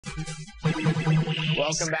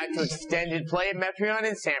Welcome back to Extended Play at Metreon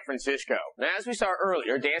in San Francisco. Now, as we saw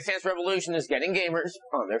earlier, Dance Dance Revolution is getting gamers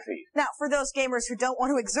on their feet. Now, for those gamers who don't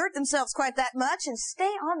want to exert themselves quite that much and stay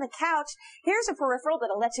on the couch, here's a peripheral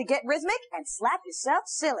that'll let you get rhythmic and slap yourself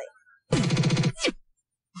silly.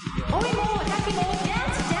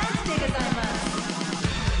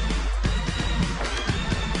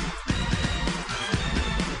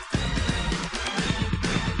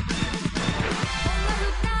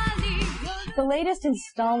 The latest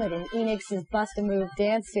installment in Enix's Bust-A-Move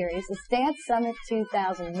dance series is Dance Summit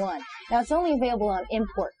 2001. Now, it's only available on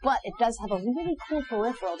import, but it does have a really cool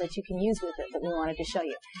peripheral that you can use with it that we wanted to show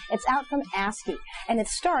you. It's out from ASCII, and it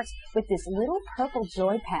starts with this little purple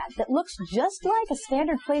joypad that looks just like a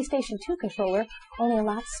standard PlayStation 2 controller, only a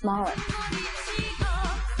lot smaller.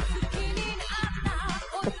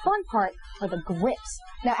 The fun part are the grips.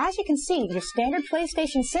 Now, as you can see, your standard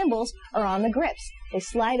PlayStation symbols are on the grips. They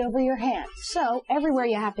slide over your hand. So, everywhere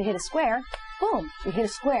you have to hit a square, boom, you hit a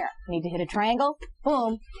square. Need to hit a triangle,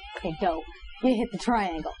 boom, okay, dope, you hit the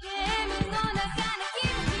triangle.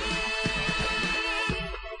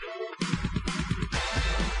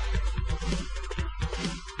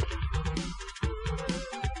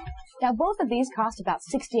 Now, both of these cost about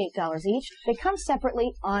 $68 each. They come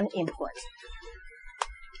separately on import.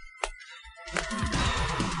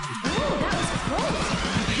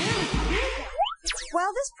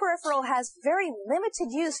 While this peripheral has very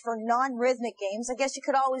limited use for non-rhythmic games, I guess you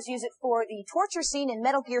could always use it for the torture scene in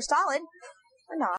Metal Gear Solid, or not.